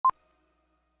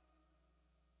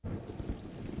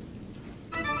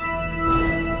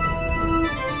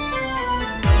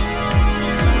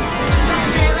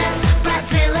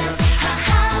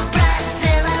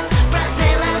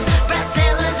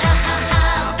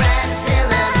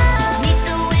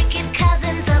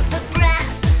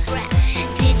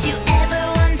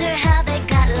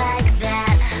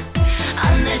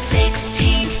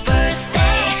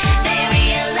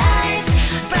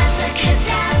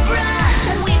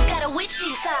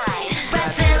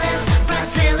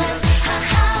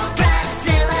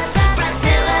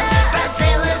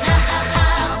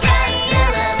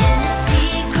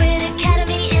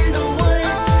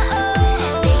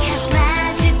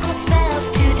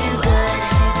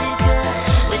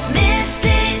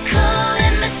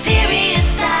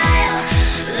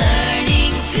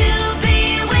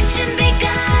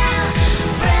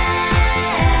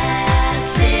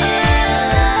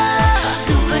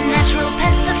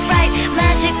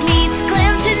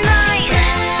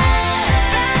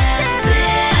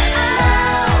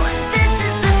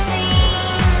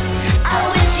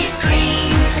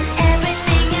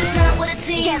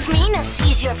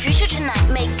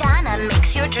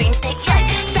your dreams take flight.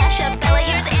 Sasha, Bella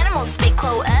hears animals speak.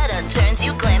 Cloetta turns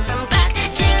you glam from geek.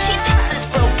 Jake, she fixes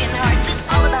broken hearts. It's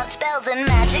all about spells and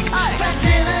magic arts.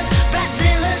 Bratzillaz,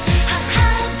 Bratzillaz, ha ha,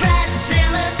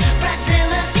 Bratzillaz,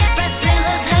 Bratzillaz,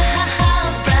 Bratzillaz, ha ha ha,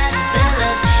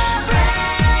 Bratzillaz,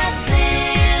 Bratzillaz,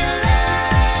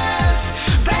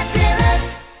 Bratzillaz.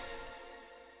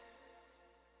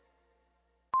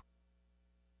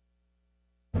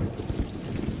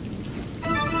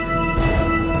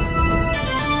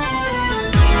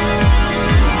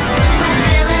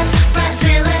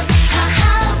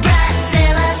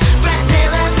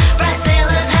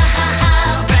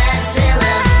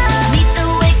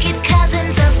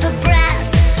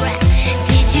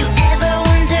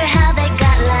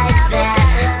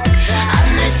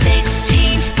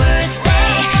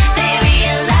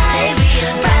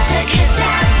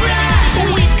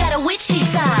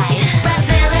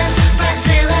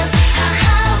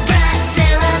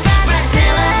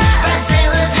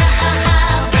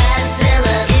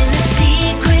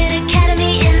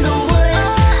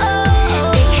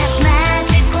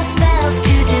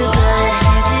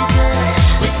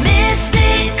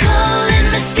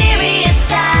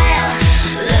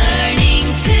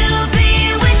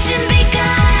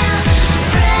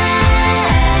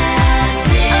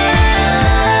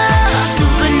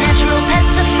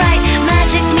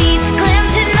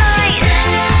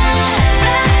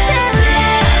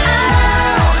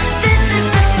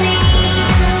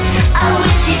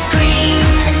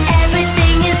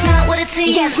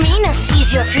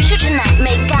 Your future tonight.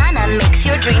 Megana makes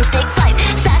your dreams take flight.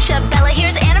 Sasha, Bella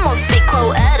hears animals speak.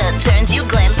 Cloetta turns you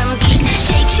glam from geek.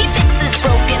 Jake, she fixes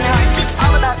broken hearts. It's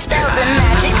all about spells and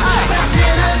magic arts.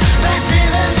 Bratzillaz,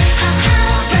 Bratzillaz, ha ha,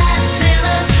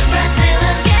 Bratzillaz,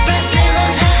 Bratzillaz,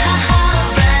 Bratzillaz, ha ha ha,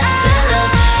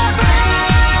 Bratzillaz,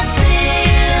 Bratzillaz,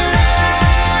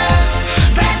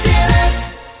 Bratzillaz.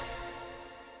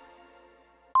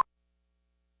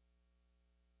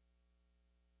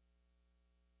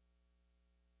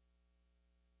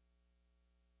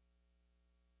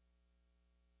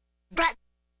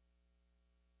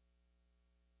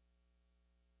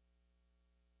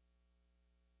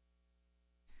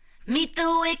 Meet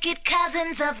the wicked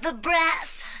cousins of the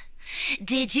Bratz.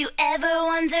 Did you ever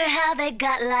wonder how they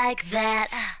got like that?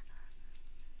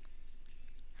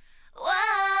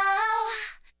 Whoa!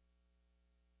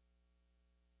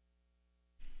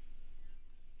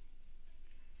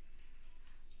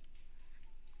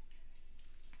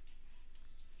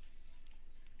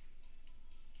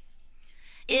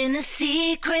 In a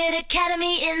secret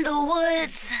academy in the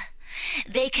woods,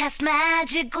 they cast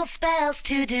magical spells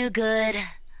to do good.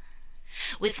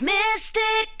 With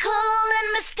mystical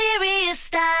and mysterious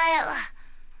style.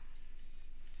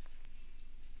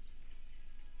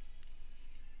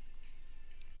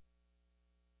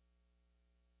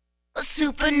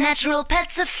 Supernatural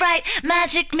pets of fright,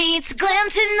 magic meets glam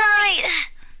tonight.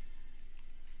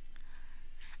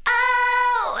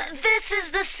 Oh, this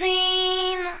is the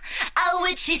scene. A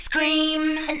witchy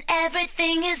scream, and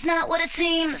everything is not what it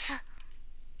seems.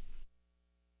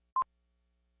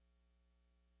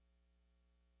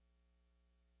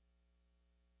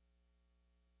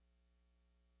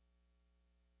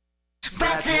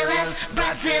 Bratzillaz,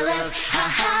 Bratzillaz, ha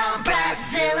ha,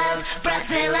 Bratzillaz,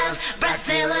 Bratzillaz,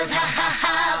 Bratzillaz, ha ha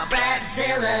ha,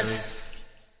 Bratzillaz.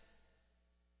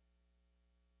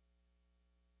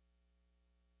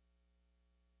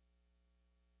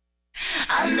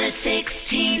 On their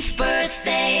 16th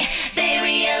birthday, they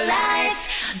realized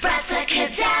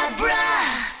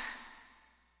Bratzicadabra.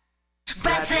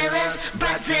 Bratzillaz,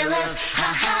 Bratzillaz,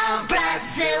 ha ha,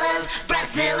 Bratzillaz,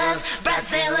 Bratzillaz,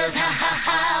 Bratzillaz, ha ha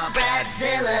ha,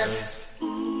 Bratzillaz.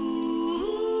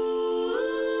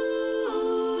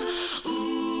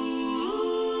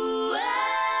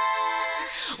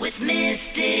 With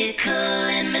mystical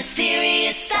and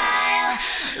mysterious style,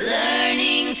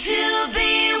 learning to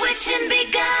bewitch and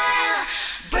beguile.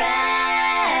 Bratzillaz,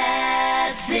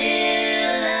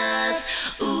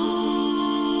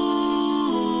 ooh,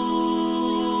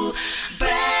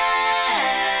 Bratzillaz.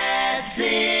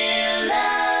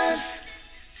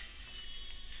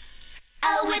 A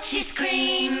witchy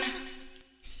scream.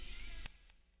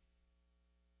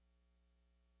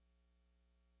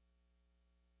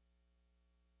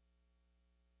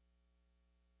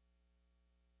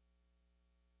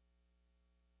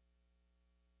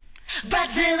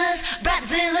 Bratzillaz,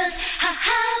 Bratzillaz, ha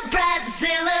ha,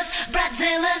 Bratzillaz,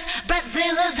 Bratzillaz,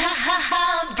 Bratzillaz, ha ha ha,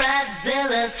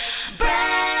 Bratzillaz,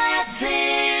 Bratzillaz,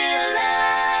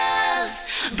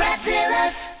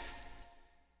 Bratzillaz.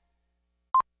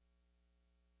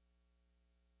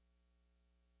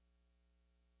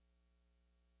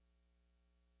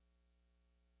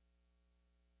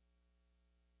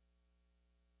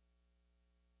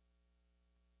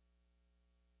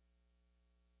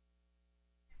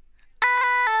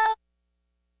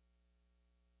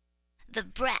 The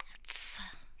Bratz.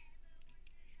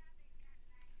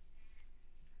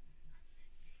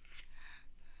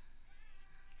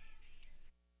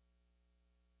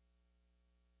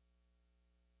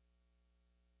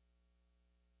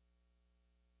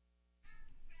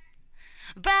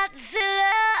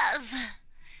 Bratzillaz.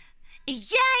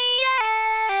 Yeah.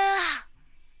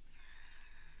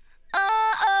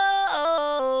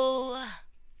 Oh.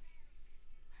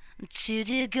 To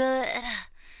do good.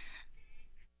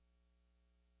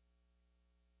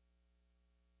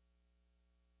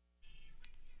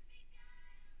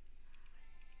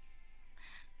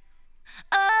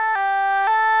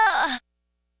 Oh.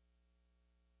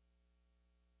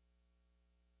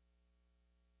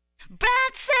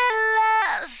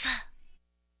 Bratzillaz.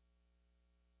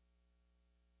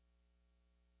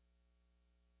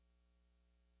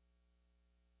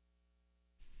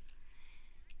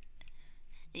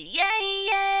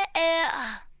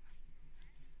 Yeah.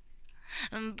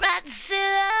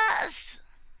 Bratzillaz.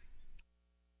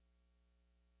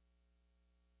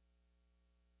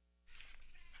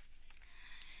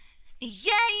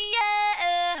 Yeah.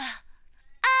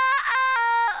 Oh.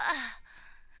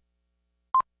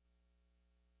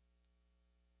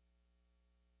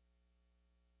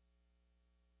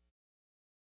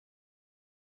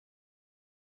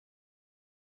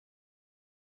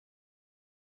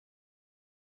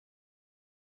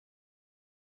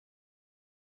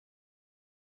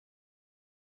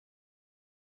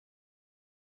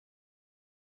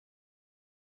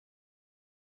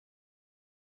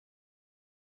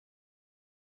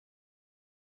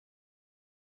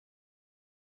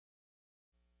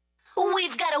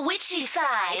 We've got a witchy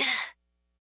side.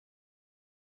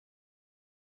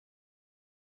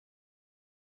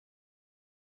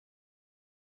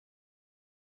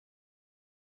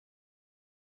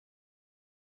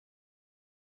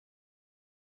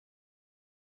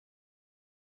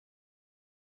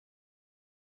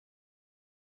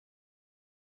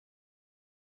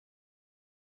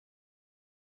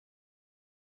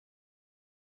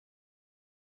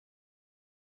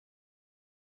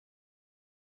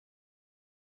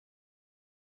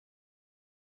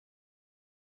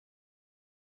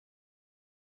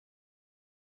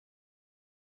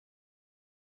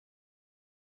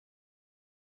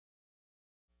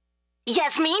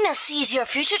 Yasmina sees your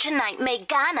future tonight.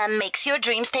 Megana makes your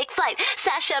dreams take flight.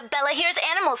 Sasha Bella hears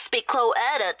animals speak.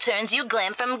 Cloetta turns you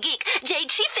glam from geek. Jade,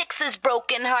 she fixes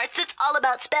broken hearts. It's all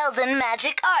about spells and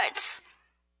magic arts.